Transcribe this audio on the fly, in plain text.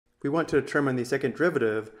We want to determine the second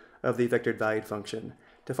derivative of the vectored valued function.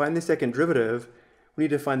 To find the second derivative, we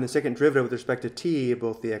need to find the second derivative with respect to t of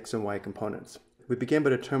both the x and y components. We begin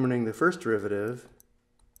by determining the first derivative.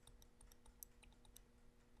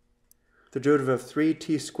 The derivative of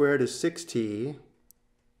 3t squared is 6t.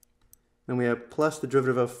 Then we have plus the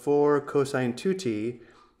derivative of 4 cosine 2t.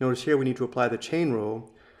 Notice here we need to apply the chain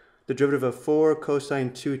rule. The derivative of 4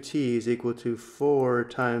 cosine 2t is equal to 4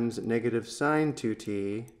 times negative sine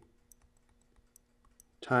 2t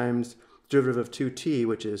times the derivative of 2t,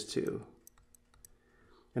 which is 2.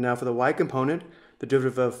 And now for the y component, the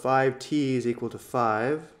derivative of 5t is equal to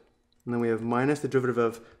 5. And then we have minus the derivative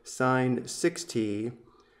of sine 6t,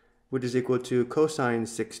 which is equal to cosine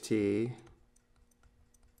 6t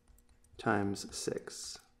times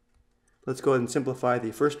 6. Let's go ahead and simplify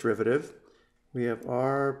the first derivative. We have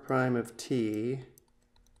r prime of t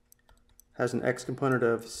has an x component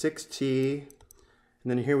of 6t, and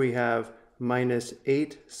then here we have minus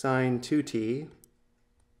 8 sine 2t.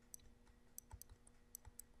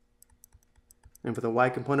 And for the y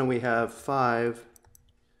component, we have 5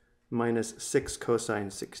 minus 6 cosine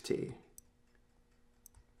 6t.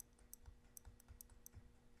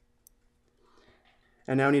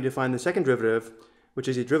 And now we need to find the second derivative, which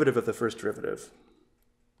is the derivative of the first derivative.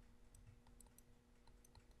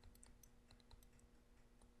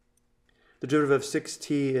 The derivative of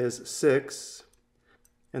 6t is 6,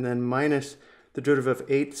 and then minus the derivative of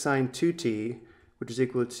 8 sine 2t, which is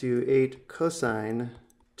equal to 8 cosine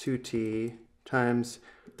 2t times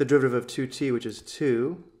the derivative of 2t, which is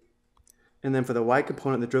 2. And then for the y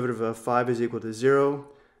component, the derivative of 5 is equal to 0.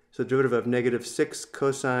 So the derivative of negative 6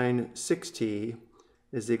 cosine 6t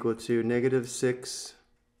is equal to negative 6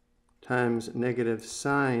 times negative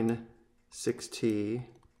sine 6t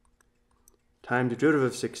times the derivative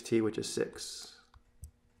of 6t, which is 6.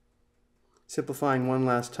 Simplifying one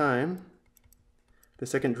last time, the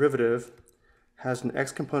second derivative has an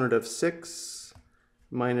x component of 6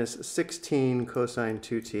 minus 16 cosine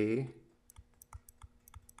 2t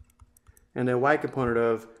and a y component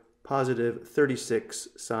of positive 36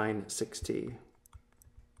 sine 6t.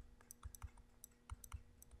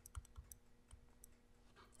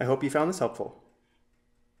 I hope you found this helpful.